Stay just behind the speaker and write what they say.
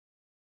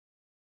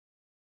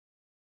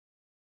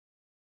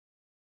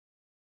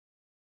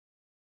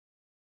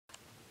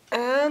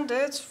And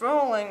it's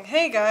rolling.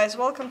 Hey guys,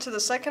 welcome to the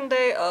second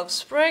day of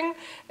spring.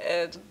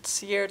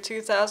 It's year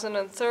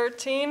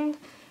 2013.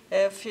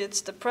 If it's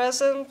the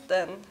present,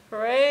 then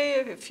hooray.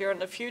 If you're in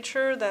the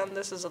future, then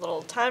this is a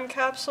little time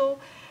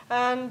capsule.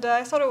 And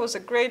I thought it was a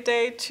great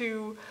day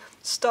to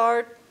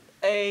start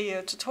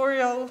a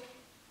tutorial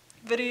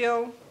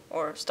video,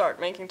 or start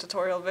making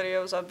tutorial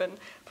videos. I've been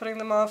putting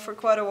them off for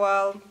quite a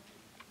while.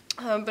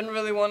 I've been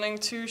really wanting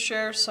to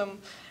share some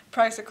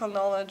practical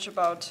knowledge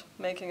about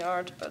making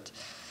art, but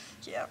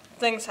yeah,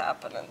 things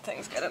happen and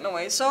things get in the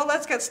way. So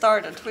let's get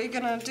started. We're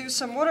gonna do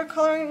some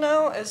watercoloring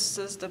now. This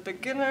is the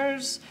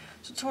beginner's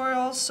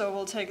tutorial, so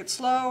we'll take it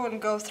slow and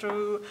go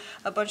through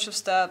a bunch of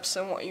steps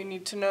and what you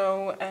need to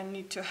know and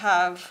need to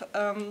have.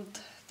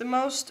 The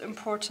most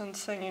important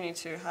thing you need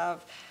to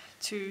have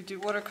to do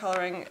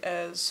watercoloring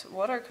is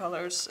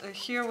watercolors.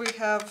 Here we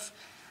have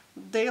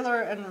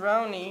Daler and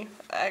Rowney.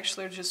 I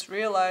actually just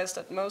realized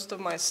that most of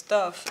my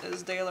stuff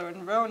is Daler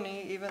and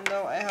Rowney, even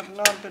though I have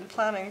not been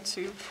planning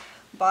to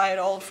buy it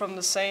all from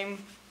the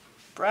same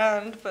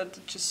brand, but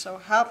it just so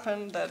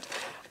happened that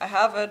I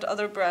have it.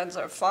 Other brands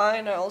are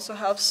fine. I also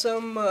have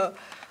some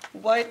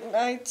White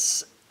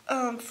Knights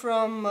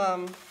from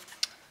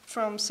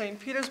St.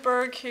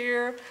 Petersburg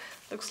here.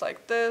 Looks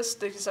like this.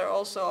 These are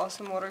also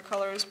awesome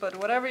watercolors, but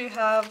whatever you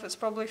have, it's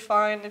probably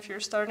fine if you're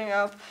starting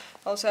out.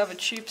 I also have a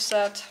cheap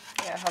set.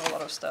 Yeah, I have a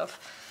lot of stuff.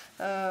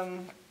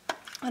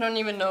 I don't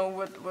even know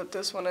what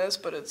this one is,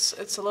 but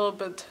it's a little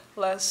bit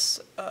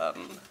less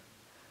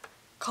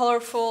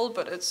colorful,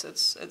 but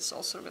it's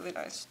also really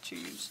nice to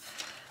use.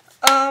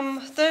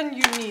 Then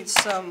you need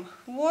some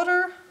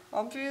water,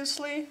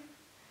 obviously.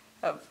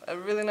 I have a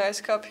really nice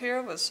cup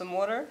here with some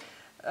water,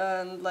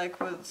 and like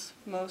with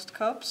most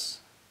cups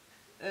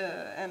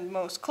and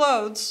most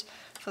clothes,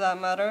 for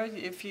that matter,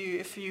 if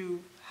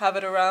you have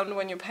it around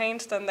when you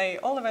paint, then they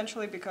all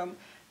eventually become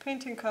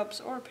painting cups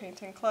or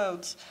painting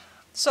clothes.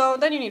 So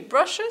then you need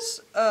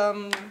brushes.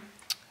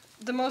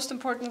 The most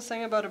important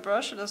thing about a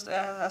brush is that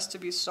it has to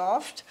be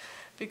soft,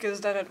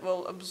 because then it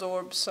will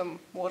absorb some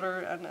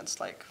water, and it's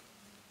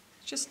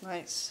just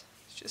nice.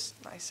 It's just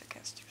nice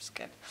against your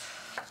skin.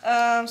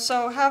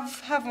 So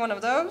have one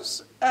of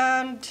those,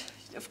 and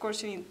of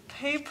course you need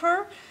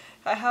paper.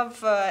 I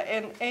have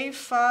an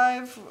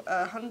A5,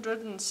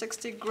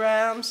 160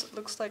 grams. It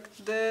looks like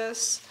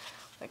this,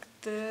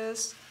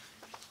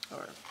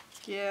 or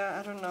yeah,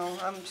 I don't know.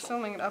 I'm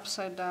filming it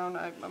upside down.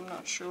 I'm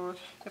not sure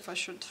if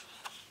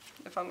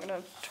I'm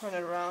gonna turn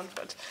it around,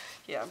 but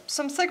yeah,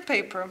 some thick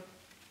paper.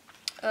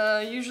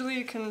 Usually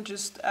you can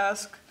just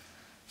ask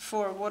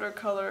for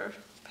watercolor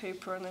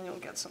paper and then you'll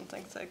get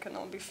something thick and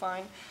it'll be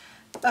fine.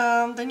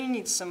 Then you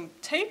need some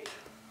tape,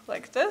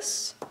 like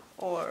this,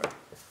 or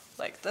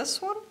like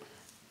this one.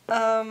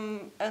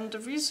 And the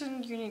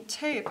reason you need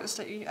tape is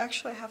that you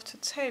actually have to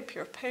tape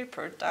your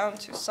paper down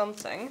to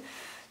something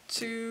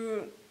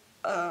to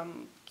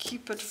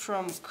keep it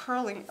from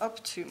curling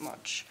up too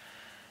much.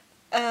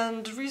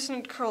 And the reason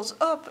it curls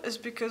up is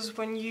because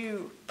when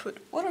you put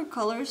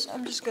watercolors,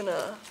 I'm just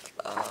gonna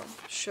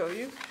show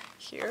you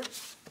here,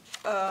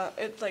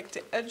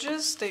 the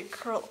edges, they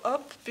curl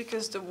up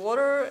because the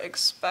water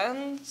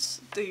expands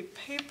the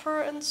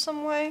paper in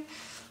some way.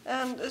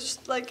 And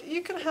it's like,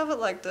 you can have it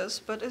like this,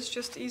 but it's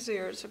just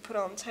easier to put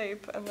on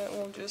tape, and it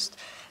will just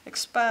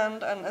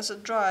expand, and as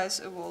it dries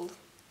it will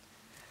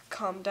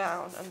calm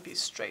down and be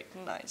straight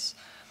and nice.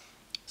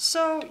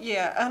 So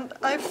yeah, and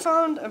I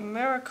found a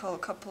miracle a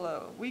couple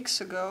of weeks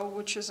ago,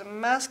 which is a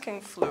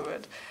masking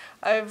fluid.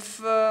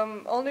 I've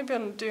only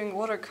been doing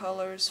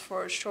watercolors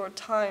for a short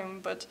time,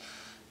 but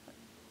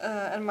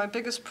and my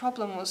biggest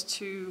problem was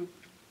to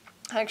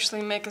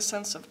actually make a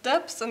sense of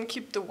depth and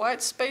keep the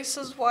white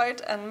spaces white,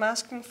 and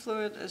masking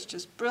fluid is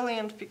just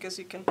brilliant because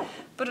you can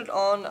put it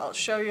on. I'll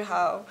show you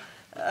how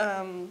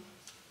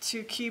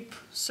to keep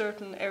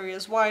certain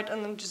areas white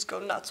and then just go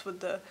nuts with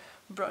the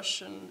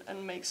brush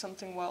and make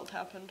something wild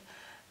happen.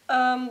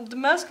 The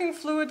masking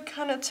fluid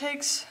kind of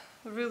takes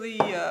really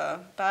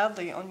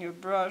badly on your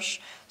brush,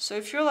 so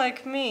if you're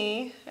like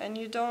me and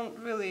you don't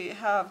really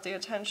have the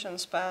attention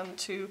span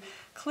to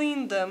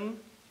clean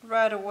them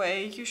right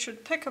away, you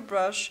should pick a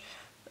brush,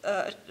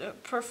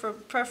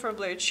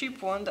 preferably a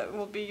cheap one that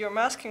will be your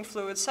masking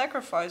fluid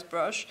sacrifice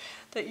brush,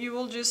 that you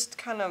will just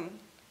kind of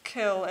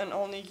kill and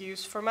only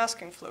use for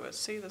masking fluid.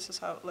 See, this is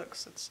how it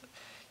looks.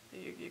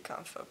 You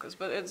can't focus,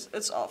 but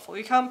it's awful.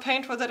 You can't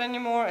paint with it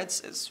anymore.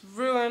 It's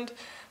ruined.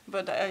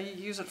 But I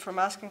use it for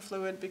masking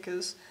fluid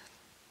because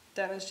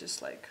then it's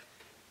just like,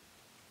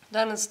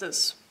 then it's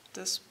this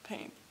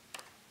paint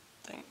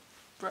thing,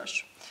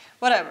 brush,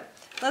 whatever.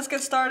 Let's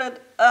get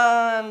started,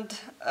 and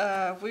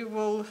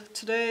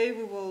today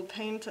we will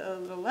paint a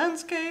little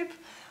landscape,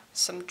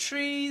 some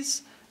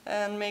trees,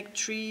 and make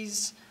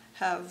trees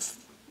have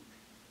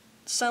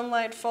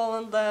sunlight fall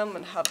on them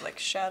and have like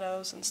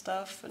shadows and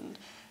stuff, and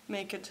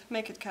make it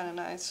kind of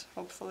nice,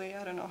 hopefully.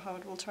 I don't know how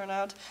it will turn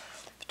out.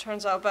 If it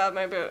turns out bad,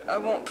 maybe I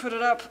won't put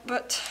it up,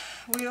 but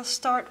we'll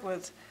start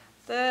with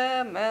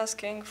the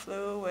masking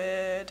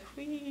fluid.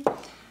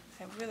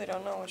 I really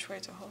don't know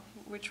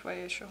which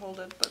way I should hold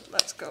it, but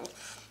let's go.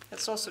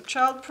 It's also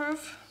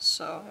childproof,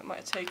 so it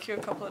might take you a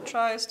couple of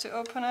tries to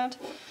open it.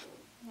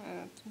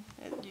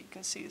 You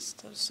can see it's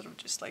sort of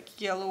just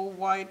like yellow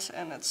white,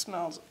 and it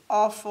smells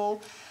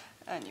awful.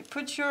 And you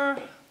put your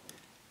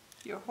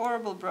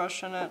horrible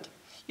brush in it.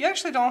 You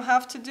actually don't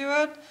have to do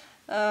it.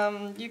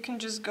 You can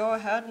just go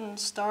ahead and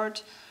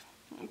start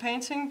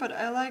painting, but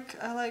I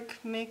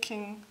like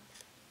making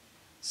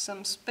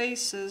some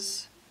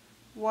spaces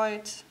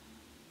white,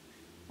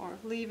 or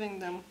leaving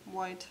them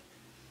white,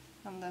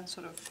 and then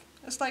sort of,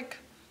 it's like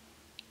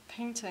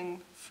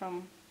painting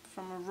from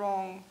a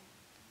wrong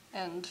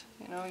end.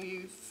 You know,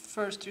 you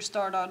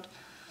start out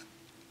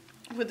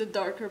with the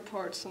darker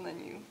parts, and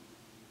then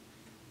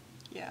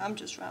yeah, I'm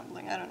just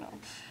rambling, I don't know.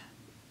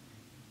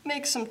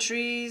 Make some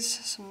trees,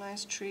 some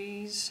nice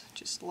trees,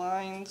 just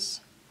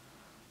lines.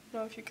 I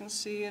don't know if you can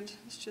see it.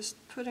 It's just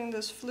putting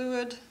this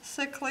fluid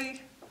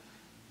thickly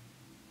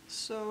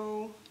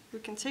so we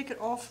can take it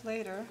off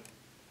later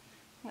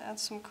and add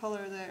some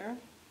color there.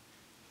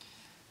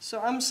 So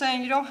I'm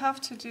saying you don't have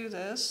to do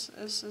this.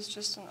 This is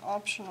just an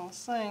optional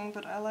thing,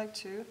 but I like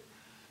to.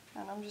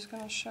 And I'm just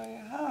going to show you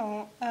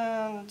how.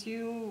 And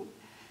you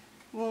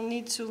will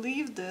need to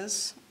leave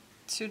this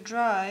to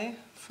dry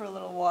for a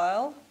little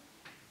while,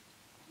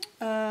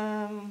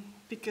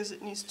 because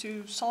it needs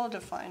to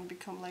solidify and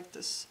become like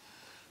this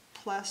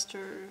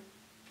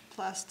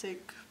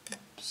plastic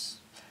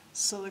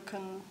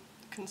silicone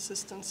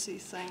consistency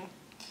thing.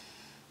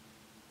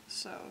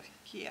 So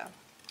yeah.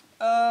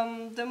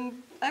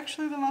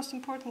 Actually the most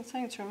important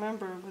thing to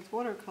remember with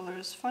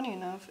watercolors, funny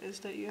enough, is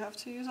that you have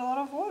to use a lot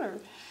of water.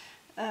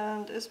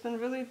 And it's been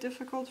really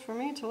difficult for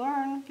me to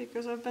learn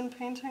because I've been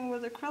painting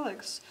with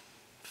acrylics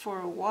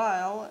for a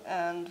while,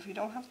 and you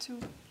don't have to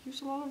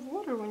use a lot of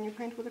water when you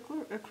paint with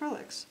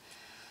acrylics.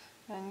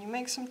 And you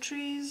make some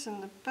trees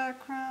in the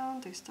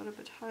background. They start a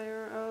bit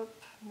higher up.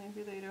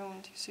 Maybe they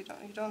don't.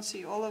 You don't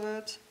see all of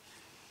it.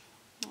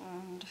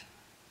 And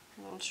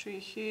a little tree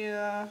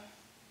here.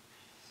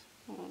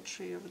 A little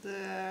tree over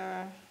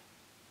there.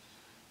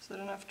 Is that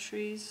enough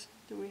trees?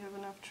 Do we have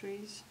enough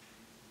trees?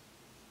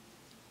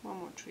 One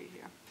more tree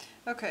here.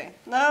 Okay,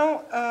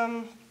 now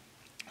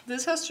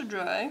this has to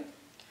dry.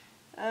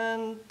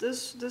 And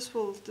this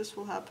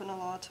will happen a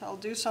lot. I'll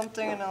do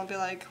something and I'll be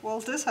like, well,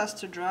 this has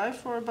to dry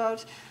for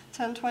about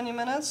 10-20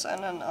 minutes,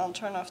 and then I'll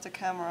turn off the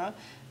camera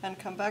and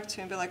come back to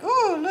you and be like,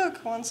 oh,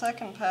 look, 1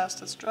 second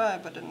passed, it's dry.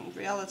 But in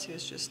reality,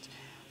 it's just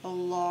a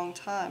long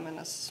time, and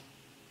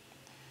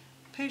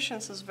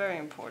patience is very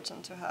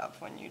important to have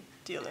when you're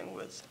dealing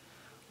with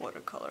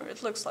watercolor.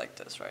 It looks like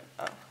this right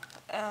now.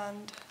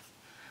 And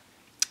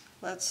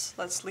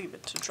let's leave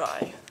it to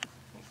dry.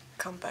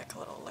 Come back a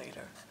little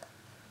later.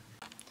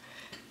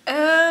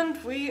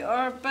 And we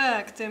are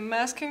back. The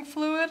masking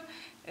fluid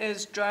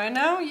is dry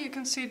now. You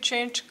can see it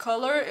changed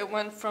color. It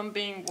went from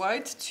being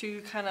white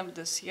to kind of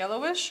this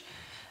yellowish.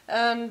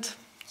 And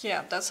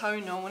yeah, that's how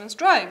you know when it's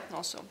dry,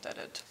 also that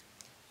it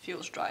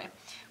feels dry.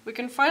 We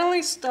can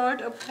finally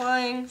start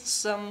applying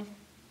some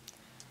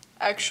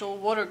actual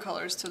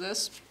watercolors to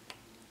this.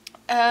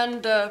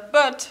 And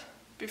but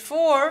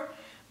before,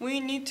 we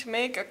need to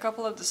make a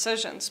couple of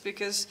decisions,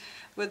 because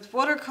with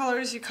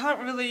watercolors you can't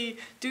really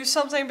do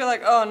something and be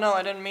like, oh no,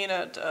 I didn't mean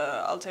it,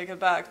 I'll take it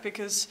back,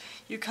 because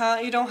you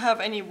don't have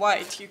any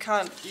white. You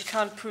can't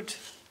put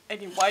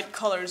any white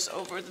colors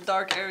over the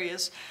dark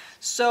areas.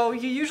 So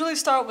you usually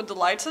start with the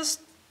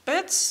lightest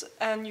bits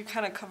and you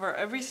kind of cover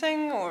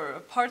everything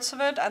or parts of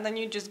it, and then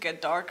you just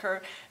get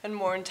darker and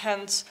more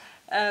intense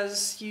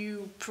as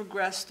you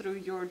progress through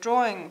your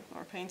drawing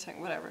or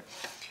painting, whatever.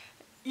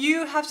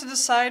 You have to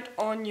decide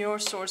on your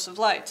source of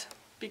light,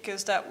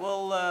 because that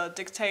will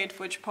dictate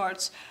which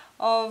parts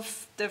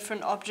of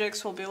different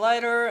objects will be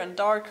lighter and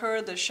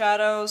darker, the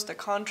shadows, the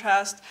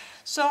contrast.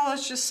 So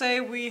let's just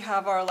say we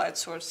have our light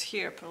source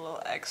here, put a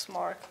little X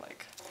mark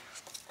like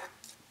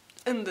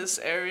in this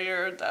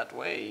area that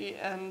way,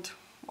 and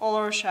all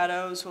our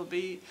shadows will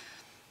be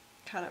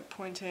kind of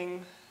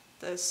pointing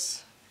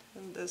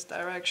in this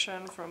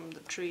direction from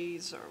the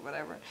trees or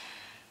whatever.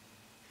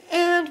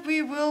 And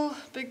we will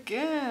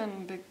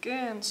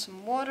begin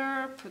some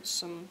water,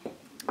 put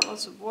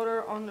lots of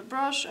water on the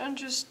brush, and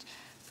just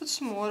put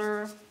some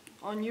water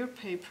on your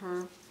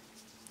paper.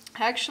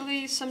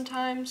 Actually,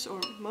 sometimes, or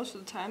most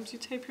of the times, you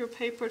tape your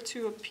paper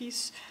to a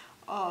piece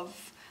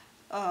of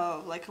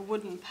like a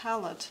wooden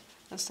pallet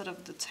instead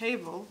of the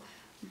table.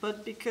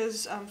 But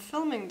because I'm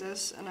filming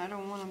this and I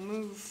don't want to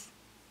move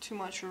too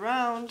much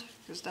around,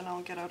 because then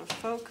I'll get out of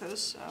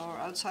focus or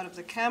outside of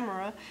the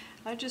camera,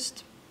 I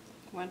just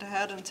went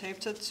ahead and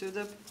taped it to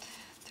the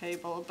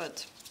table.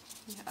 But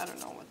I don't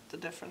know what the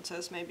difference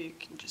is. Maybe you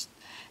can just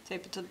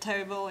tape it to the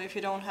table if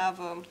you don't have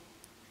a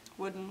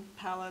wooden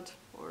pallet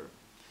or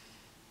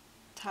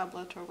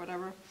tablet or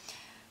whatever.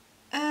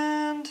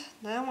 And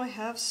then we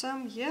have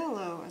some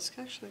yellow. It's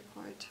actually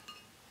quite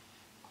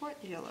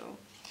yellow.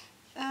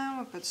 And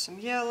we'll put some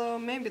yellow.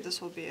 Maybe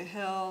this will be a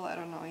hill. I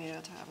don't know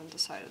yet. I haven't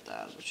decided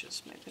that, which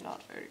is maybe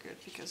not very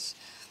good, because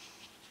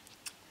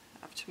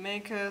have to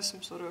make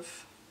some sort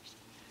of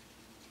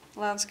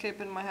landscape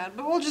in my head,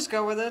 but we'll just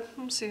go with it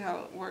and see how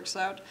it works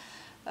out.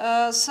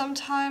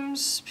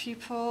 Sometimes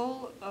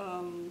people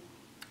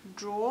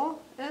draw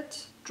their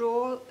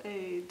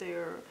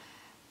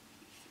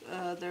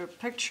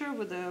picture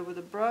with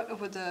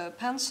a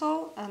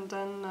pencil, and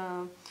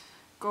then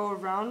go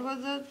around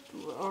with it,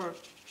 or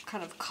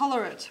kind of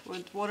color it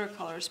with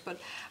watercolors.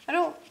 But I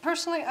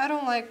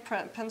don't like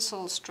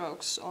pencil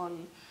strokes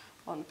on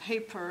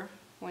paper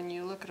when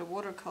you look at a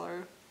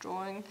watercolor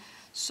drawing.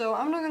 So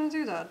I'm not going to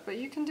do that, but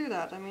you can do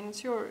that. I mean,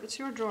 it's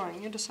your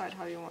drawing. You decide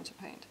how you want to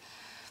paint.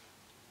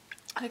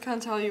 I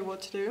can't tell you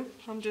what to do.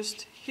 I'm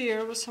just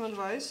here with some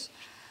advice.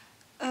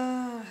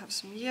 Have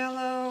some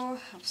yellow,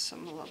 have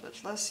some a little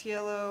bit less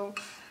yellow.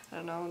 I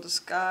don't know, the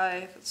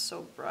sky, if it's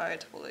so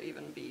bright, will it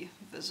even be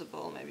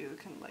visible? Maybe we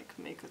can like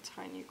make a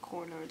tiny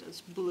corner that's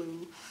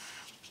blue.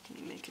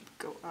 Make it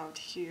go out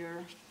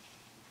here.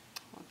 A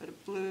little bit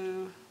of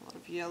blue, a lot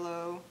of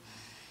yellow.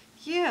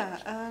 Yeah,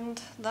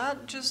 and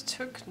that just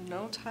took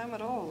no time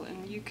at all.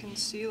 And you can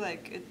see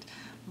like it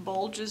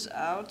bulges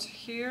out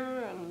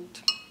here, and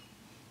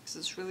because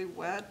it's really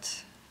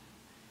wet.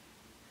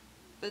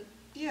 But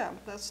yeah,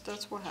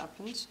 that's what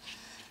happens.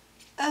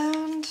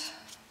 And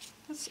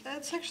it's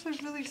actually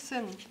a really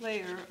thin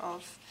layer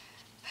of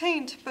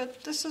paint,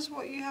 but this is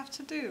what you have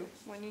to do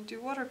when you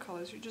do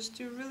watercolors. You just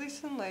do really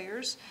thin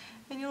layers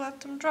and you let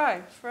them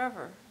dry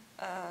forever.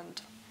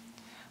 And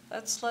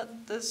let's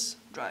let this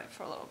dry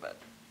for a little bit.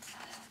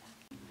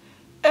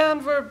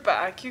 And we're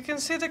back. You can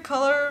see the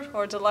color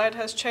or the light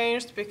has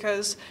changed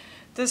because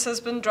this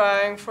has been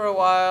drying for a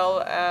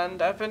while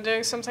and I've been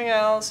doing something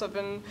else. I've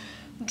been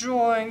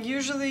drawing.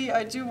 Usually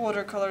I do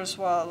watercolors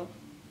while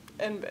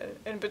in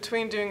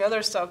between doing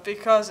other stuff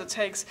because it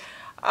takes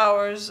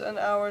hours and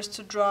hours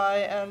to dry,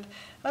 and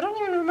I don't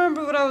even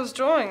remember what I was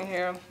drawing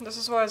here. This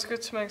is why it's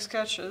good to make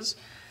sketches.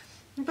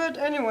 But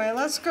anyway,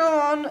 let's go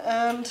on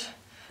and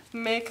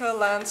make a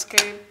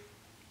landscape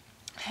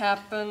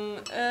happen.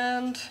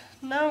 And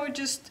now what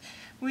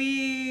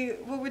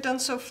we've done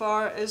so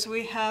far is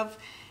we have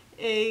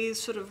a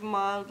sort of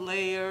mild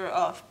layer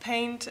of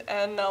paint,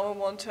 and now we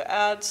want to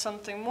add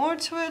something more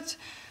to it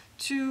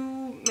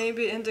to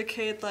maybe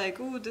indicate like,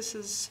 ooh, this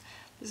is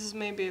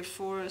maybe a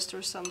forest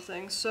or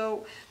something.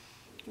 So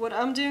what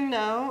I'm doing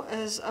now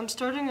is I'm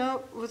starting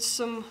out with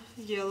some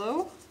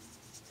yellow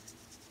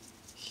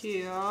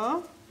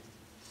here,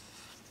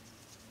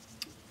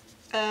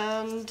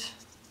 and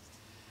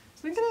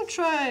we're gonna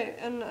try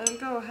and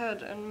go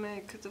ahead and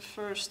make the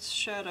first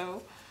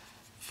shadow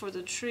for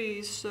the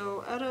trees.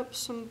 So add up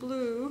some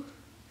blue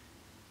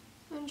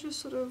and just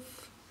sort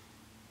of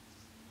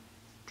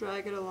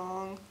drag it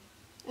along.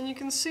 And you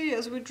can see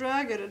as we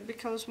drag it, it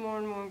becomes more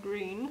and more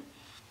green.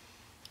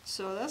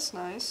 So that's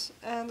nice.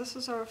 And this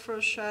is our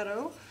first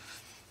shadow.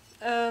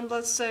 And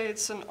let's say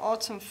it's an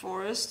autumn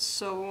forest,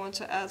 so we want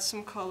to add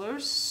some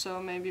colors.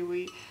 So maybe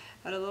we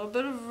add a little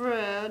bit of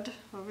red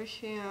over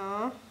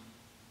here.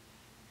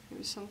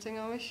 Maybe something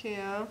over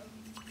here.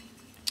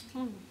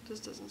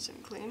 This doesn't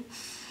seem clean.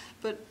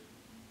 But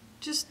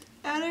just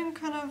adding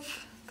kind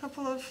of a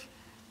couple of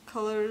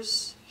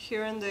colors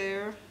here and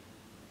there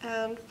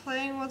and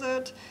playing with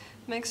it,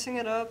 mixing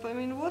it up. I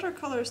mean,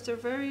 watercolors, they're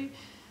really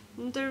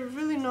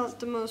not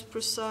the most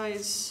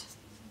precise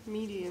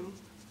medium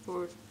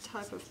or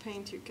type of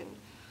paint you can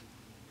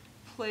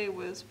play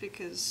with,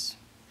 because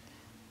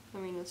I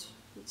mean it's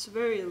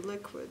very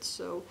liquid,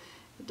 so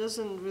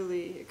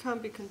it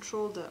can't be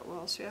controlled that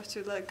well. So you have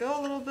to let go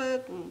a little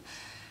bit and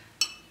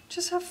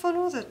just have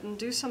fun with it and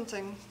do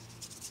something.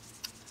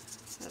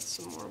 Add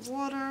some more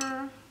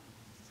water.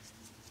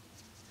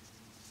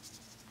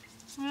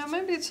 Yeah,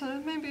 maybe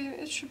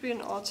it should be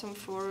an autumn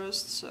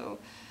forest, so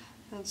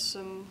add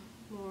some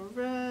more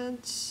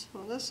reds.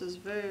 Well, this is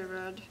very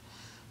red.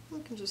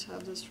 We can just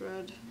have this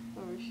red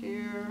over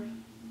here.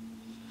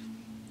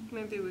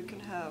 Maybe we can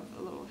have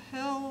a little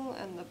hill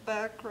in the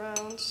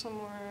background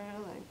somewhere,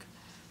 like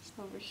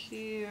over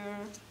here.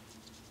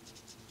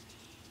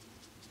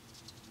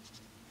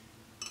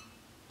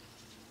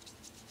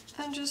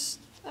 And just,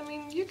 I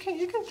mean, you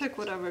can pick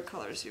whatever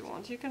colors you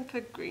want. You can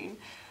pick green.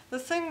 The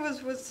thing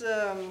with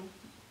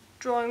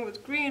drawing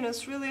with green,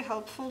 it's really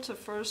helpful to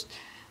first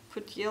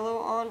put yellow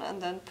on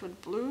and then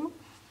put blue,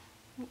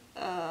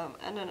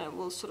 and then it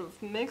will sort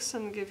of mix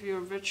and give you a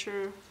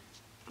richer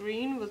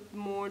green with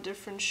more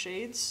different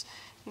shades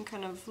and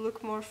kind of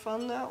look more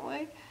fun that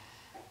way.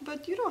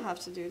 But you don't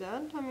have to do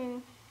that. I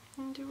mean,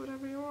 you can do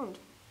whatever you want.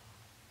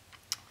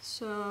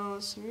 So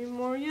some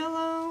more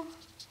yellow,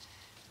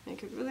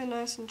 make it really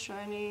nice and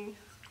shiny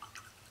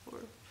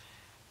or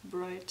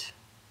bright.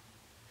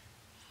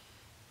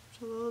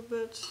 A little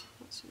bit,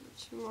 that's a bit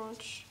too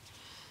much.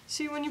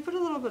 See, when you put a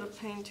little bit of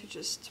paint, you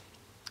just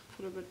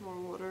put a bit more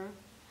water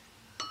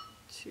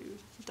to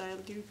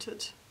dilute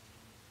it.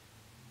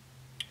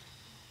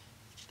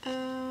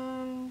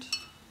 And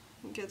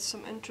get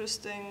some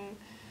interesting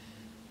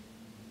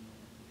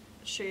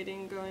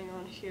shading going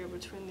on here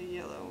between the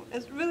yellow.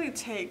 It really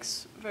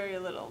takes very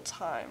little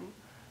time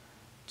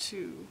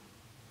to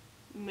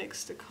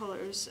mix the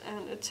colors,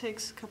 and it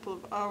takes a couple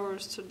of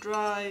hours to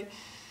dry.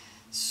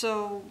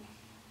 So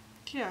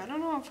yeah, I don't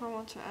know if I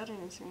want to add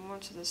anything more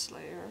to this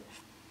layer.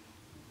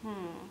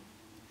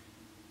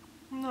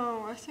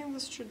 No, I think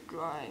this should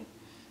dry.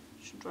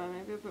 Should dry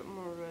maybe a bit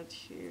more red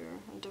here,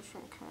 a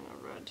different kind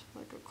of red,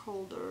 like a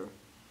colder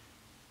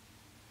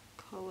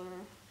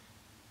color.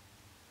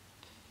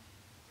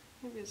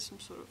 Maybe it's some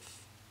sort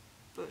of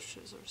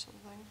bushes or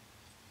something.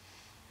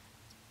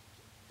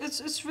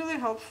 It's really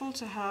helpful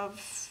to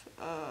have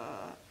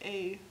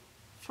a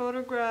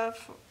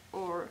photograph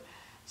or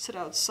sit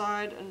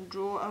outside and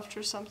draw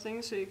after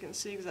something so you can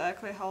see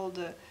exactly how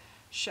the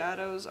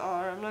shadows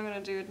are. I'm not going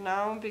to do it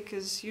now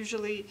because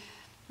usually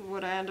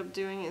what I end up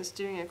doing is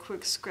doing a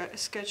quick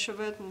sketch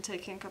of it and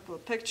taking a couple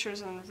of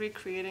pictures and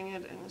recreating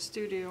it in the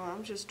studio.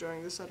 I'm just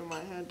drawing this out of my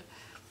head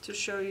to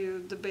show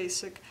you the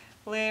basic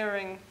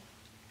layering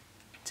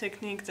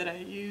technique that I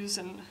use,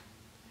 and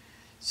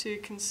so you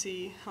can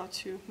see how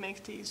to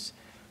make these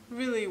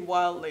really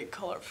wildly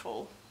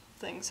colorful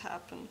things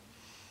happen.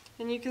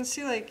 And you can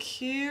see like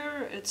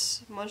here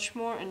it's much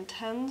more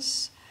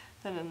intense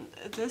than in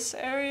this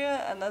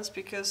area, and that's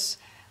because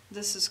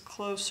this is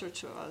closer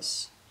to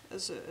us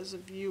as a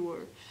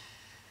viewer.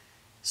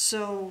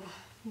 So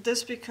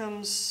this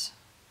gets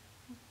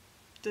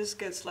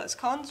less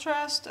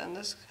contrast, and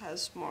this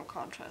has more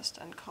contrast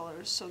and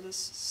colors, so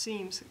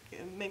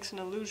it makes an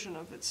illusion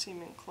of it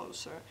seeming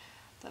closer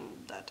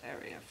than that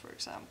area, for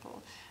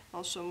example.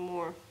 Also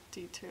more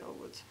detail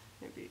with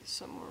maybe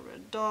some more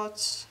red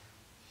dots.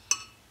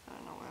 I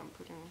don't know why I'm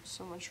putting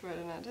so much red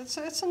in it.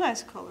 It's a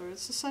nice color,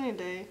 it's a sunny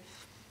day.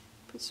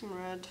 Put some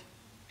red.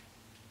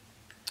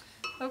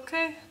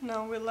 Okay,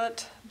 now we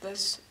let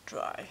this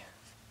dry.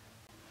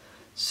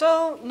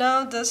 So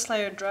now this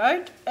layer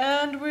dried,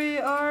 and we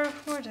are,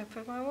 where did I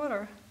put my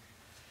water?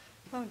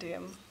 Oh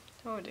dear,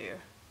 oh dear.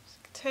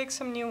 Take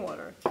some new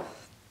water.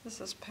 This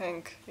is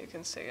pink, you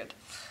can see it.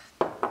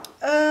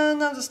 And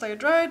now this layer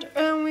dried,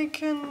 and we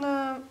can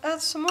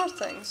add some more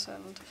things.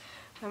 And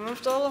I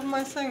moved all of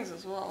my things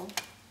as well.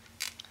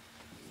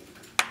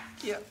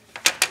 Yeah.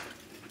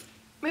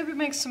 Maybe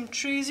make some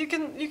trees. You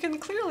can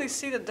clearly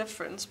see the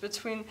difference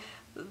between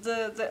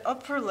the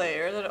upper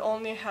layer that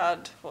only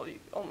had, well, you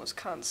almost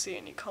can't see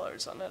any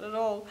colors on it at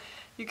all.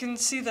 You can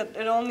see that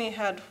it only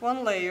had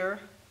one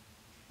layer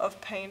of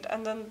paint,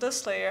 and then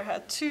this layer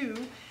had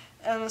two,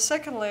 and the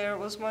second layer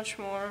was much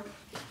more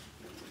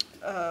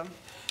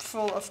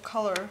full of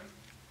color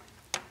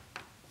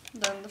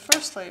than the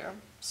first layer.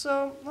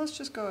 So let's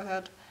just go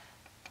ahead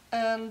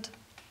and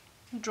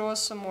draw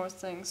some more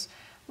things.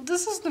 Well,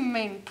 this is the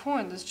main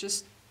point, is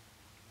just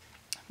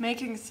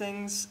making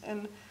things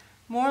in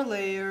more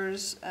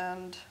layers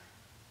and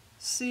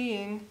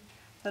seeing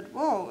that,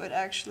 whoa, it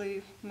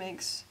actually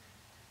makes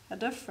a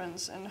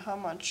difference in how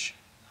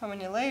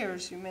many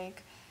layers you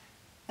make,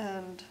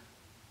 and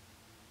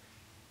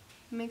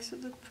makes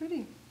it look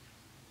pretty.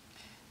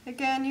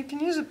 Again, you can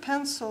use a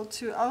pencil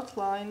to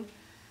outline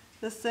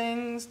the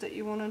things that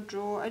you want to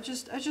draw. I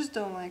just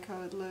don't like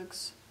how it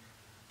looks,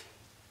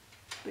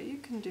 but you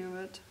can do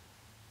it.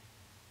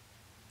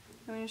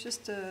 I mean, it's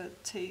just a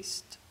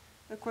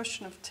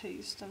question of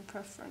taste and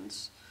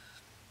preference.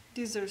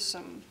 These are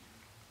some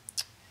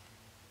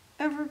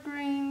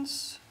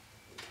evergreens.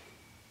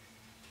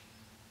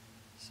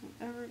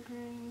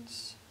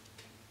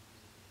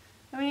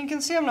 I mean, you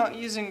can see I'm not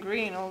using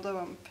green, although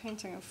I'm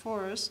painting a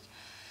forest.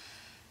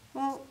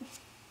 Well,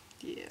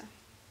 yeah.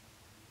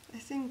 I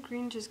think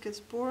green just gets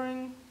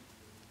boring,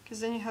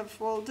 because then you have,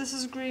 well, this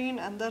is green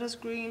and that is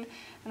green,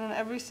 and then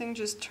everything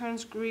just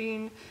turns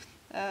green,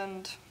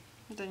 and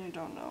then you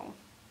don't know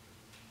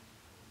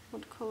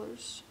what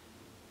colors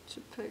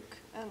to pick.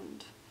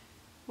 And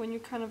when you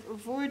kind of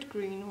avoid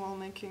green while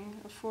making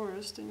a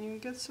forest, then you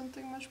get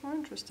something much more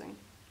interesting.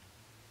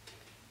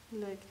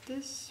 Like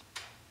this.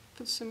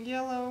 Put some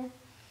yellow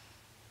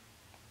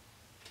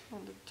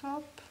on the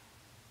top.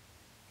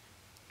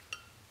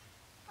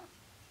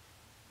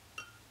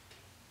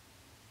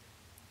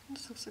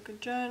 This looks like a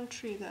giant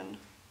tree then.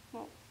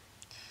 Well,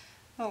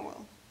 oh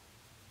well.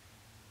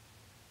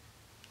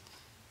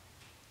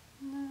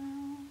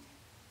 Now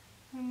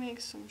we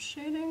make some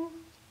shading.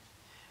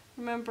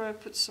 Remember, I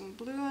put some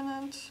blue in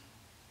it.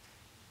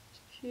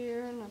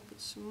 Here, and I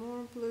put some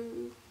more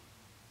blue.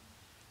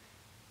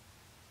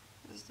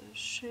 There's the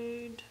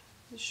shade,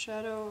 the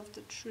shadow of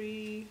the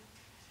tree.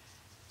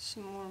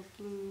 Some more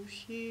blue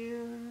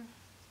here.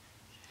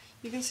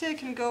 You can see I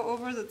can go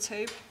over the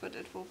tape, but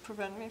it will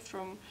prevent me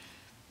from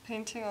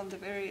painting on the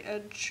very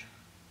edge.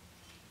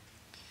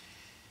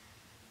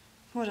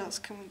 What else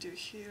can we do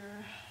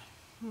here?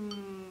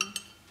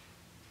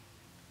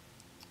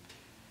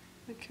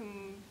 We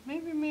can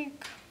maybe we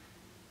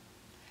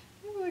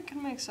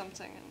can make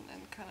something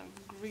in kind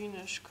of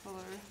greenish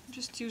color.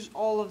 Just use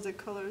all of the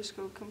colors,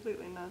 go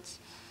completely nuts.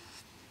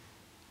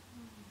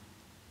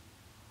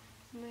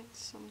 Make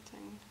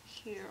something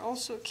here.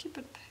 Also keep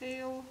it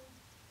pale.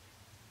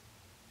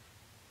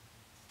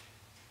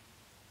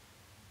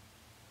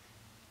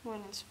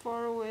 When it's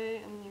far away,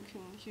 and you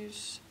can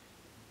use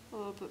a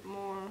little bit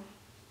more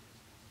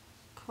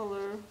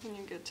color when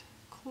you get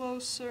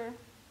closer.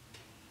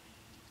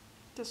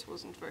 This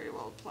wasn't very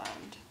well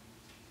planned.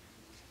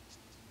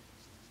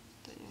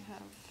 Then you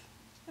have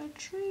a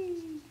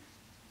tree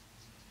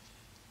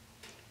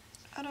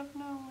out of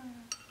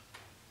nowhere.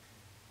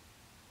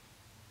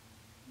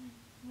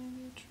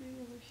 Maybe a tree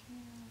over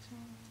here as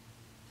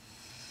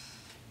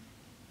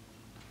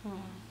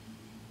well.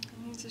 It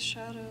needs a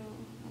shadow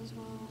as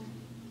well.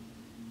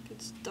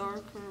 Gets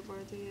darker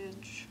by the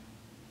edge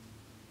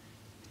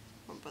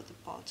or by the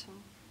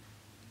bottom.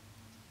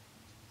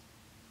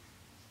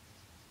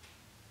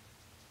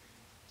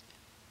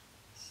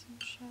 Some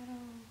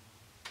shadow.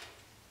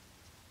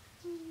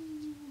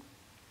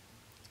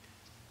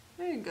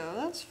 There you go,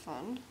 that's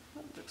fun.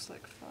 That looks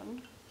like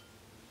fun.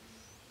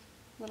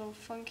 Little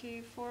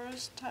funky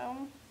forest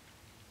town.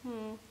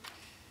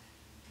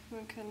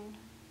 We can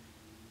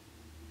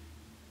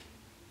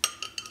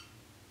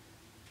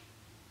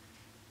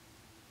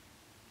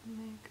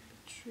make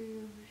a tree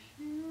over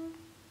here.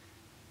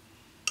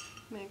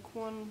 Make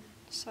one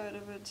side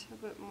of it a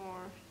bit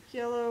more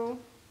yellow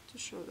to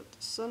show that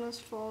the sun is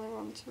falling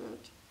onto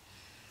it.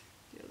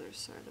 The other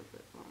side a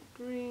bit more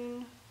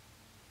green.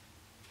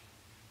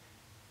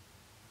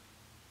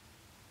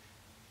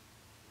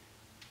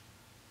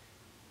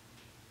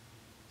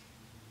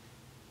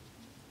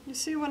 You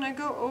see, when I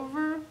go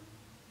over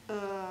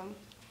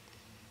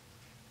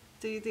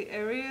the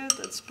area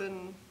that's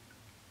been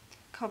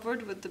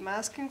covered with the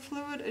masking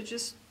fluid, it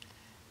just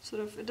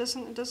sort of it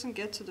doesn't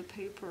get to the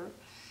paper.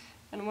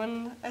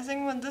 And I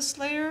think when this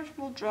layer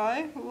will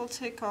dry, we will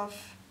take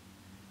off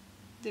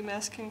the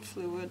masking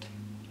fluid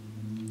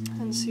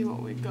and see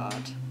what we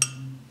got.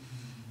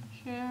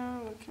 Here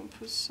we can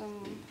put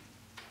some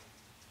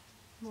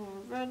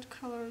more red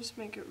colors,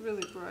 make it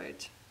really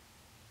bright.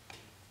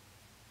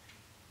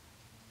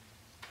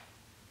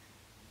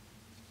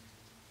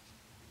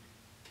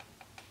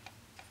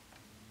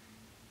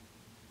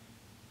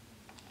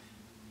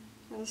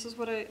 And this is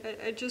what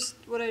I just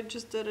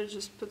did. I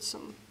just put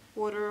some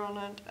water on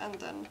it and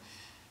then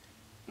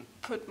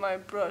put my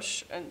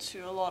brush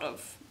into a lot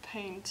of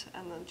paint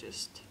and then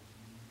just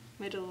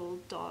made a little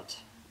dot,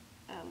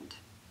 and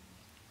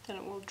then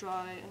it will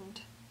dry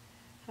and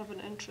have an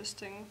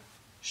interesting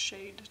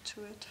shade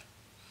to it.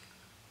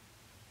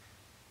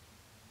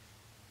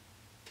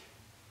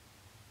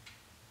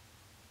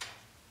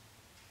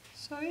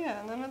 So yeah,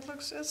 and then it's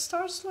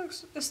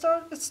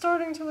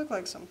starting to look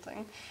like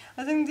something.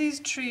 I think these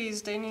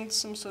trees, they need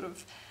some sort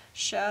of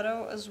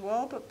shadow as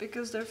well, but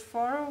because they're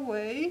far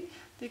away,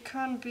 they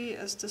can't be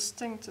as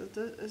distinct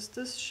as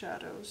this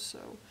shadow.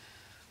 So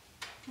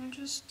I'll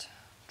just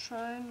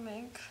try and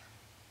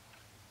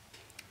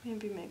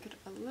maybe make it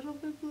a little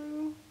bit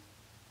blue,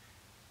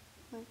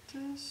 like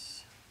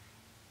this.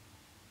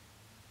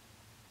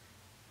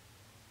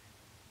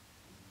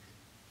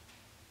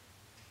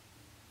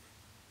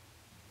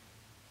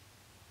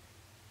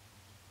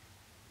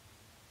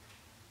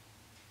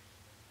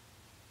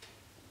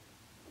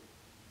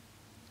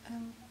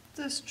 And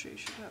this tree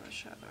should have a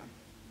shadow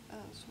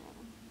as well.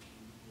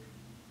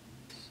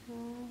 So,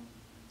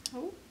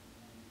 oh.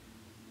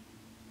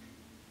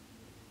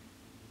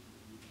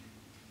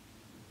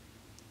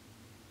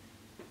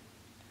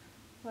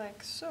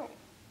 Like so.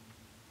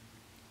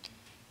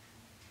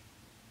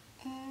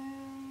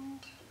 And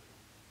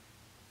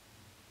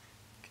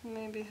can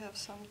maybe have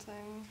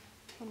something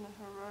on the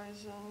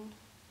horizon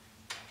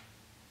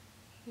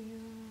here.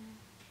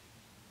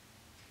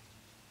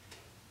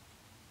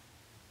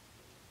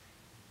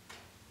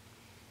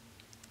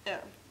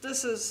 Yeah,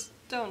 this is,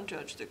 don't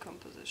judge the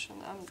composition,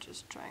 I'm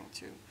just trying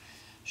to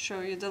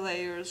show you the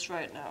layers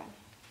right now.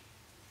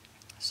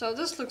 So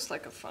this looks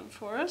like a fun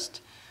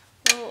forest.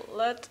 We'll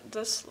let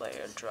this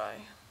layer dry.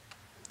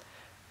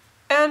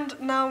 And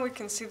now we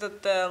can see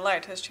that the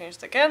light has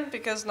changed again,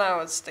 because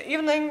now it's the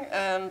evening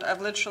and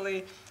I've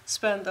literally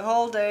spent the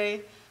whole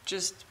day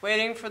just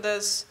waiting for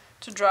this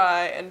to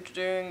dry and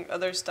doing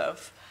other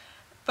stuff.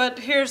 But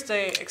here's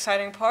the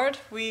exciting part.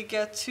 We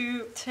get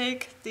to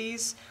take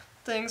these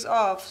things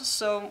off.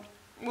 So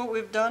what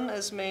we've done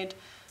is made,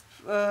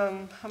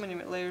 how many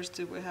layers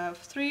do we have?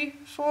 3,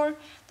 4?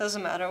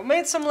 Doesn't matter. We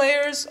made some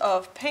layers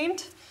of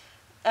paint,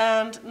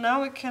 and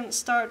now we can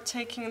start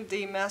taking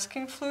the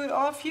masking fluid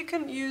off. You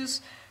can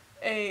use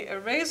a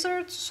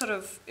eraser to sort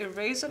of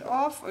erase it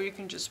off, or you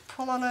can just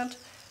pull on it,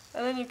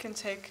 and then you can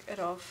take it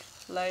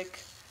off like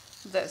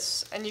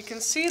this. And you can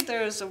see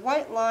there's a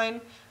white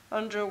line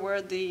under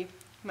where the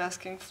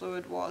masking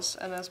fluid was,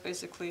 and that's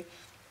basically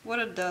what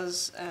it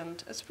does,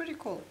 and it's pretty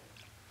cool.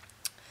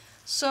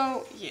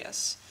 So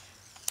yes,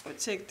 we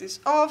take this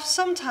off.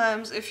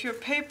 Sometimes if your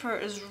paper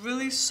is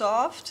really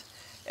soft,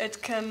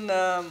 it can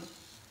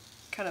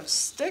kind of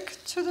stick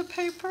to the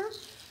paper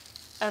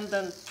and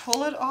then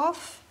pull it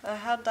off. I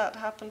had that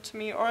happen to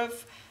me. Or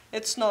if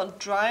it's not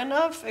dry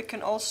enough, it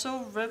can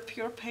also rip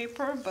your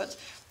paper, but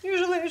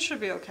usually it should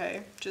be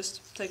okay,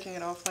 just taking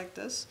it off like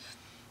this.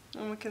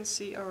 And we can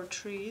see our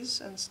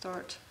trees and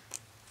start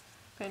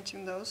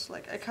painting those.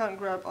 Like, I can't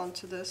grab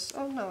onto this.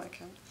 Oh no, I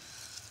can.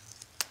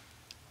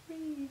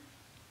 tree.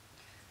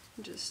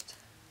 Just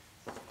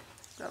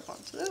grab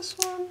onto this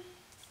one.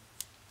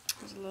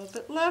 There's a little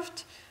bit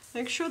left.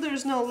 Make sure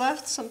there's no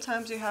left.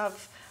 Sometimes you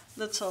have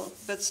little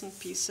bits and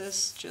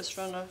pieces. Just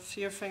run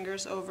your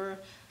fingers over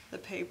the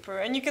paper.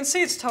 And you can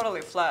see it's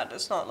totally flat.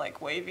 It's not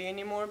like wavy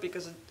anymore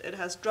because it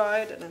has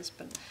dried and it's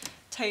been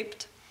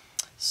taped.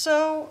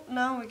 So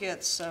now we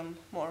get some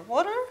more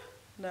water.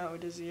 Now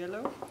it is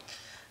yellow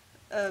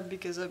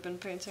because I've been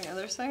painting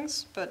other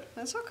things, but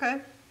it's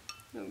okay.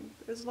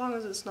 As long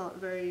as it's not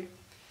very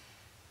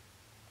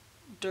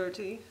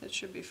dirty, it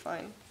should be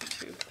fine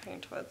to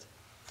paint with.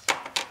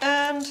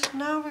 And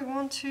now we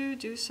want to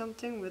do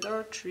something with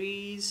our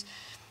trees.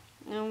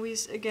 And we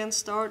again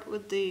start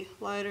with the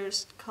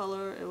lightest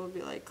color. It will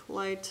be like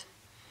light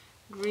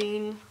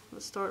green.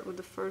 Let's start with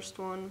the first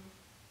one.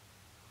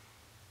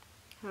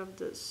 Have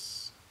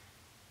this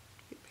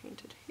be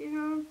painted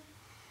here.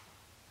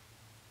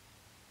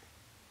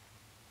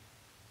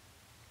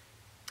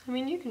 I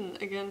mean, you can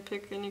again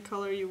pick any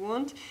color you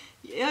want.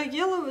 Yeah,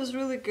 yellow is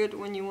really good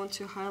when you want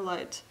to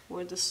highlight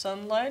where the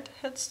sunlight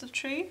hits the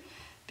tree,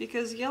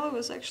 because yellow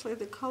is actually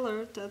the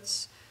color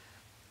that's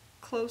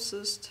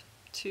closest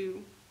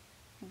to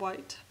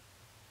white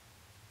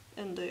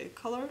in the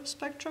color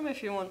spectrum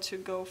if you want to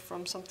go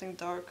from something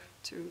dark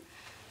to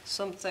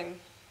something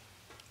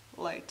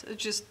light. It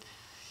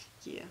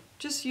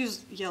just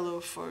use yellow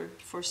for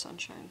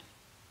sunshine.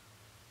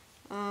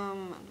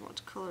 And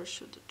what color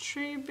should the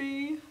tree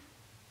be?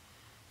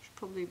 Should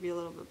probably be a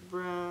little bit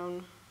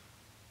brown.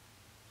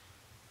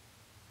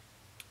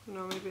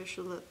 No, maybe I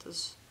should let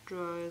this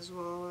dry as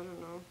well, I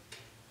don't know.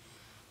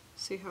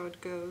 See how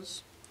it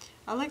goes.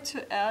 I like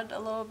to add a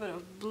little bit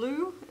of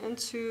blue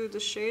into the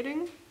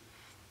shading,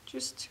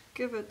 just to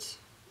give it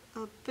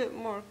a bit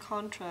more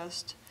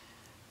contrast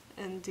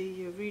in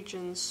the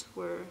regions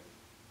where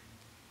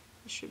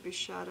it should be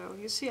shadow.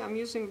 You see, I'm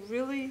using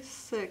really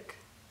thick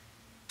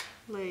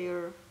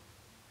layer,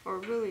 or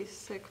really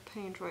thick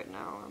paint right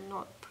now. I'm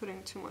not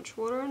putting too much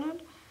water in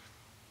it,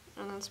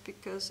 and that's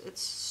because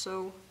it's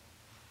so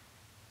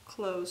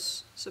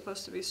close,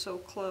 supposed to be so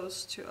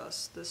close to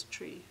us, this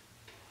tree,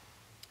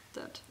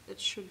 that it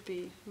should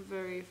be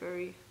very,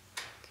 very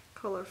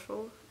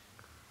colorful.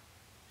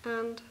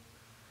 And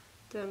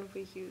then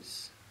we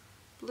use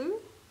blue,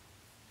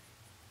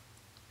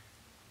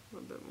 a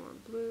little bit more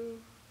blue.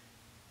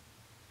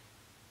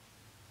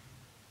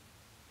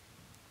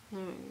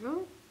 There we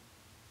go.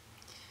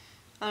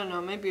 I don't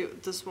know, maybe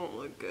this won't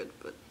look good,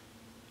 but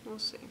we'll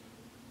see.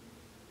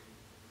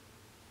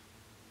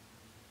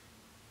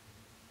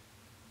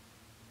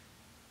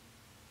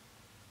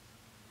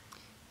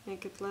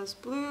 Make it less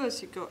blue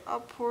as you go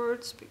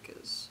upwards,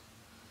 because,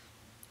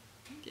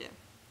 yeah,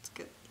 let's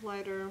get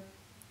lighter.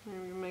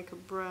 Maybe make a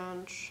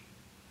branch.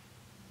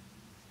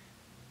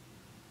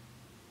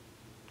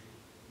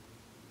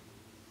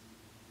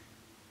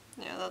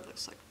 Yeah, that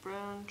looks like a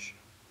branch.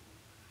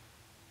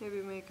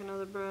 Maybe make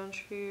another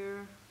branch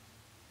here.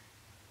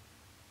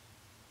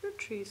 Your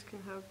trees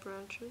can have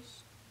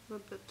branches, a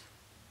little bit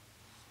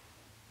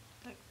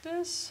like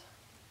this.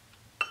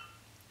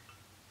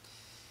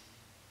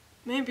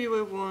 Maybe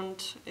we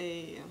want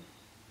a,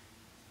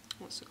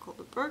 what's it called,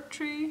 a birch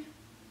tree.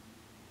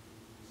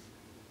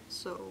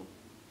 So,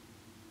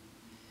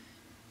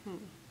 a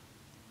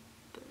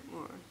bit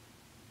more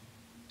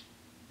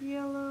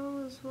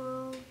yellow as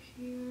well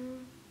here,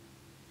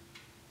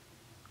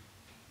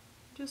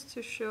 just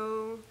to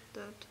show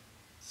that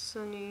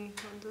sunny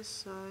on this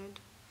side.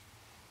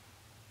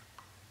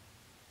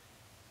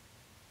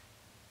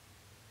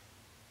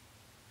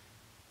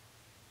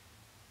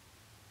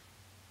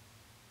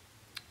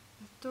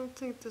 I don't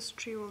think this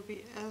tree will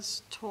be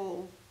as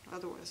tall,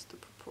 otherwise the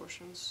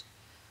proportions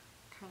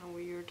kind of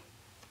weird.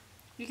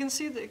 You can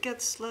see that it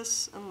gets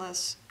less and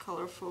less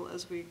colorful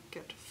as we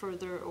get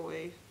further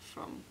away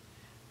from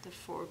the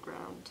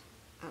foreground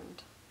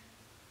and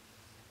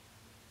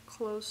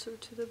closer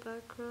to the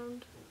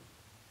background.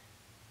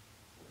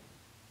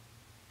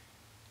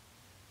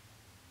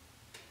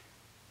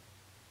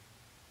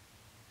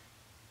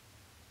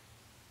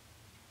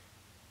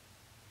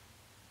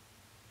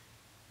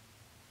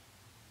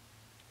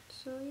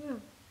 So yeah,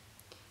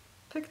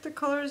 pick the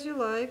colors you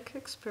like,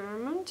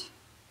 experiment.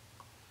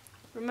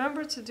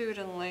 Remember to do it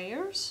in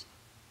layers.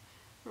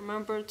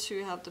 Remember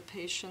to have the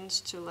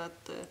patience to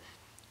let the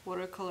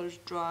watercolors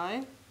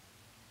dry.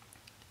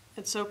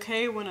 It's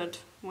okay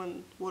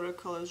when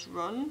watercolors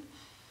run.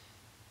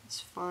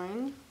 It's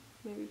fine.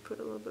 Maybe put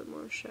a little bit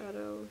more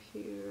shadow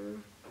here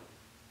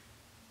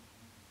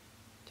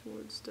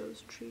towards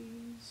those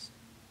trees.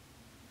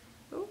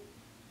 Oh,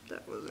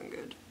 that wasn't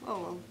good. Oh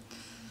well.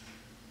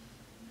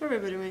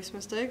 Everybody makes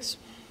mistakes.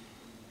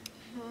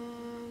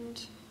 And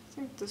I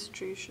think this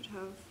tree should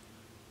have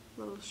a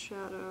little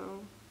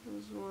shadow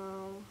as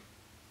well.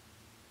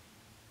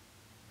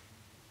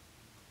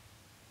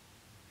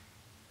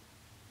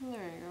 There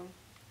you go.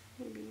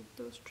 Maybe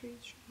those trees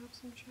should have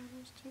some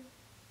shadows too.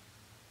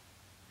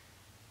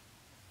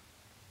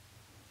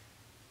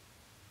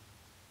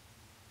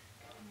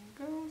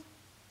 There you go.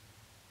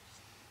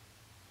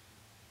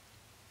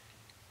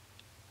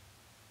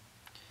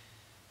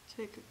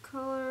 take a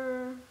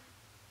color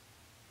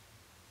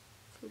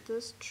for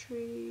this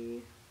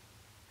tree.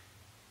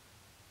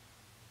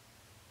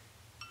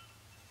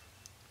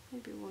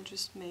 Maybe we'll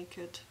just make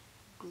it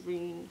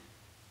green.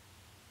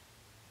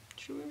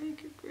 Should we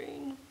make it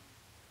green?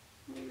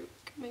 Maybe we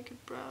can make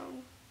it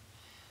brown.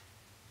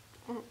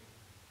 Or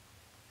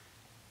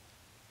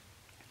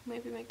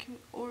maybe make him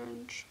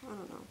orange. I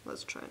don't know.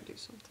 Let's try and do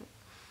something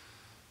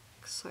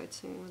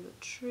exciting with a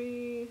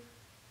tree.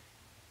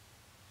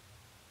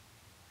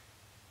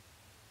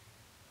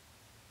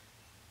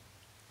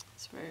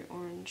 It's very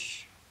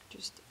orange.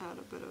 Just add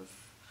a bit of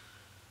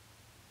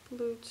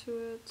blue to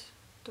it.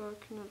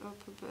 Darken it up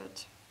a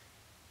bit.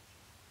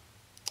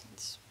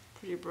 It's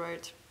pretty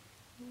bright.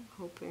 I'm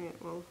hoping it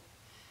will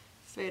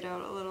fade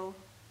out a little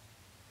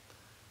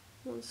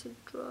once it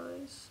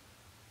dries.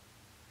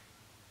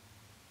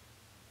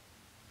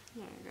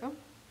 There you go.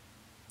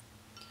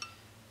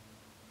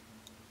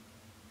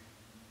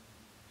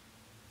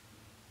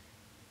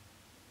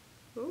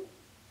 Ooh.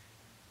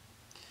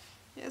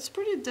 Yeah, it's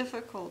pretty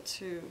difficult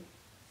to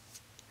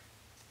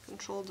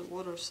control the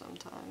water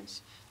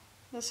sometimes.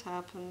 This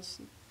happens.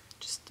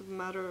 Just a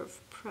matter of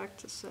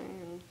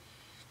practicing and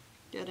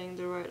getting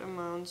the right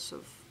amounts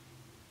of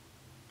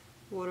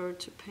water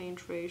to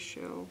paint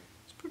ratio.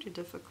 It's pretty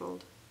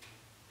difficult,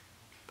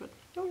 but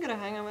you'll get a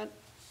hang of it.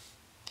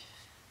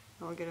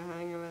 I'll get a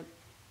hang of it.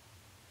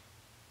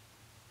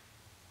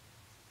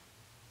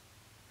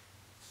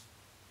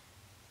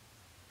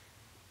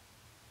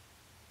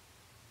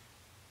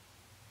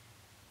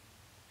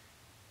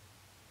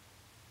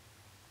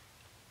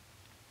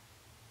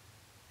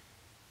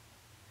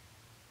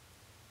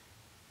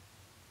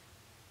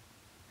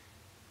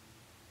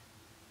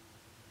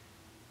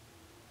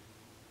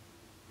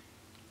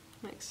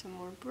 Make some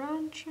more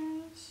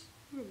branches.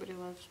 Everybody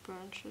loves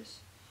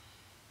branches.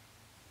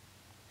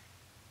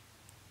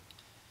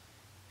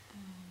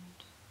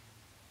 And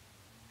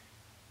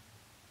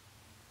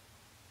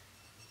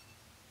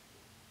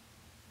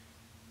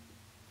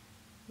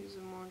use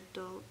a more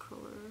dull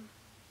color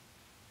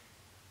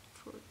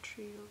for a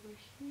tree over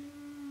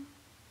here.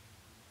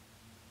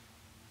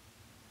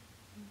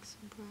 Make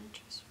some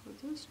branches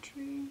for this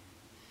tree.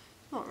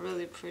 Not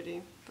really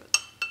pretty, but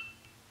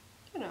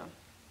you know.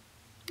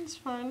 It's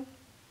fine.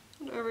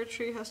 Not every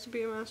tree has to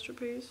be a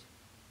masterpiece.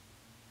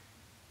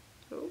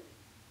 Oh,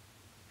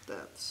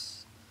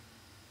 that's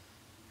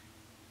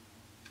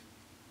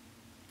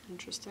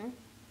interesting.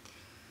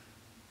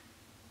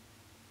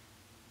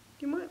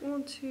 You might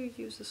want to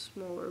use a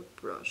smaller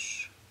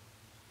brush.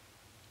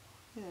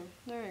 Yeah,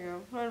 there you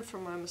go. Learn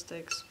from my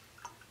mistakes.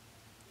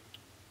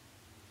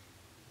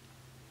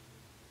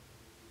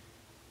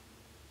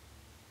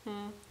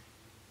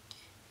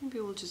 Maybe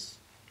we'll just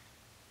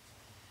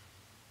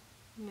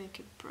make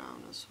it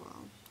brown as well.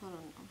 I don't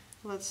know.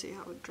 Let's see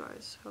how it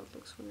dries, how it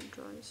looks when it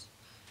dries.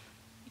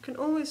 You can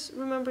always,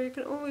 remember, you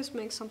can always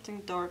make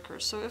something darker.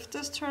 So if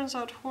this turns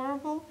out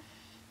horrible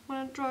when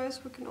it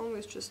dries, we can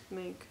always just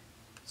put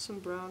some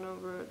brown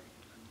over it,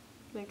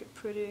 make it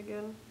pretty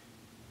again.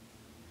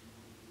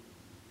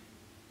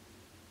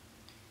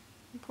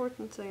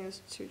 Important thing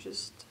is to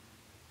just,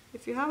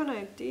 if you have an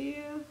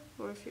idea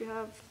or if you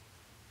have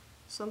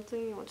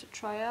something you want to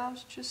try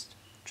out, just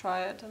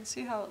try it and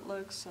see how it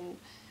looks. And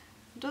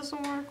if it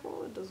doesn't work,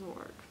 well, it doesn't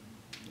work.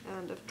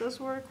 And if it does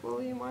work, well,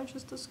 you might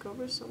just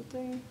discover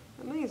something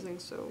amazing.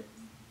 So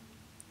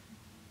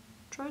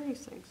try new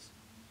things.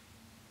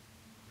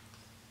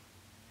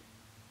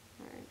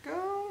 There you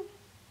go.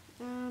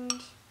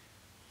 And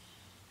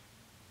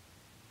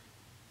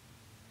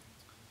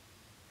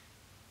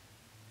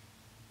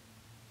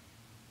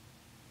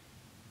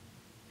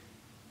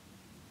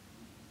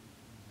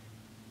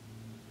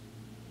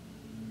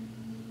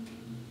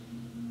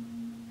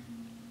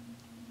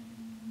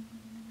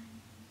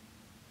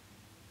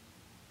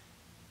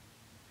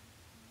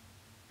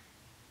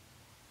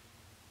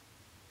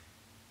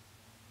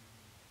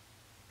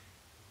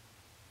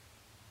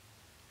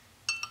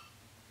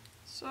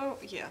so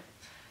yeah,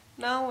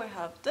 now we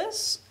have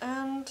this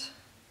and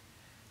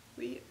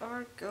we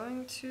are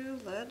going to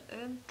let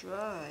it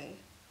dry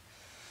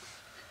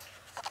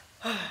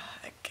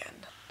again.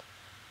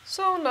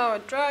 So now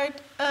it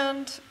dried,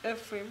 and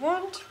if we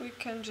want, we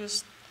can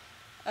just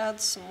add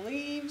some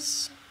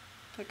leaves,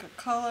 pick a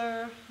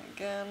color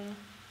again,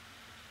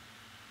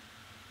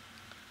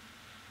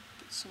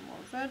 put some more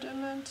red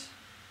in it,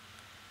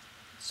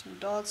 some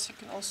dots. You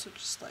can also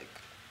just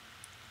like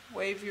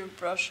wave your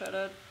brush at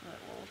it and it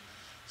will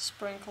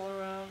sprinkle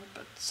around,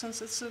 but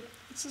since it's a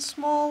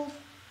small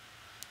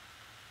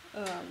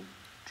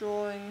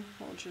drawing,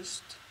 we'll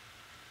just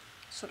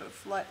sort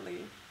of lightly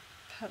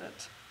pet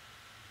it.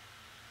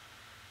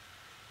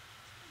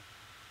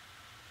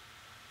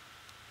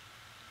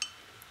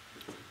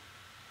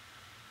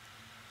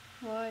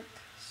 Like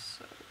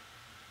so.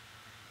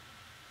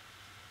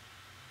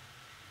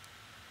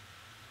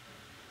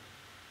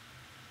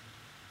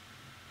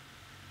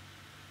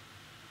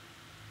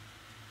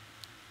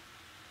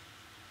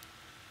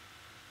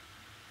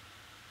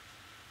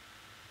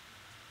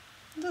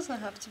 It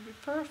doesn't have to be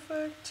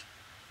perfect.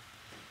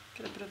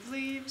 Get a bit of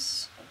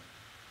leaves.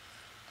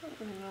 Don't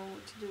really know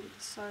what to do with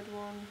the side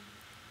one.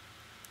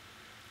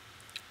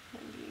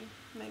 Maybe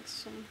make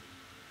some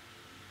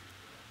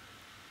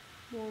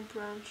more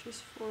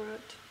branches for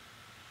it.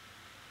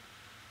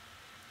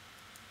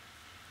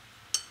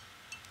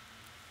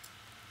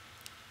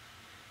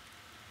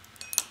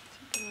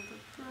 Take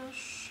another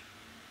brush.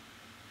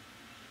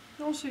 You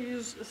can also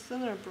use a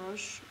thinner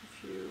brush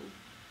if you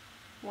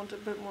want a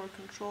bit more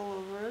control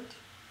over it.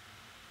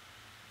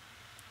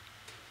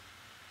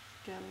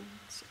 Again,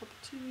 it's up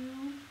to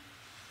you.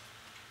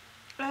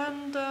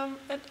 And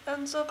it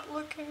ends up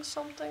looking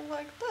something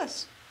like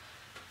this,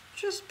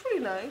 which is pretty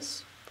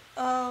nice.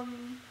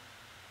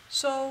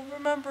 So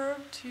remember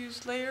to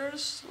use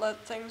layers,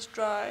 let things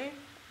dry,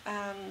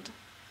 and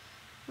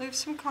leave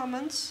some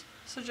comments,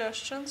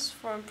 suggestions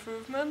for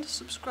improvement.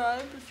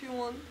 Subscribe if you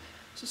want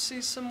to see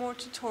some more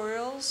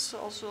tutorials.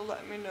 Also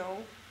let me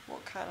know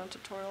what kind of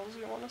tutorials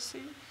you want to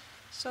see.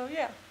 So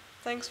yeah,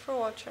 thanks for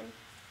watching.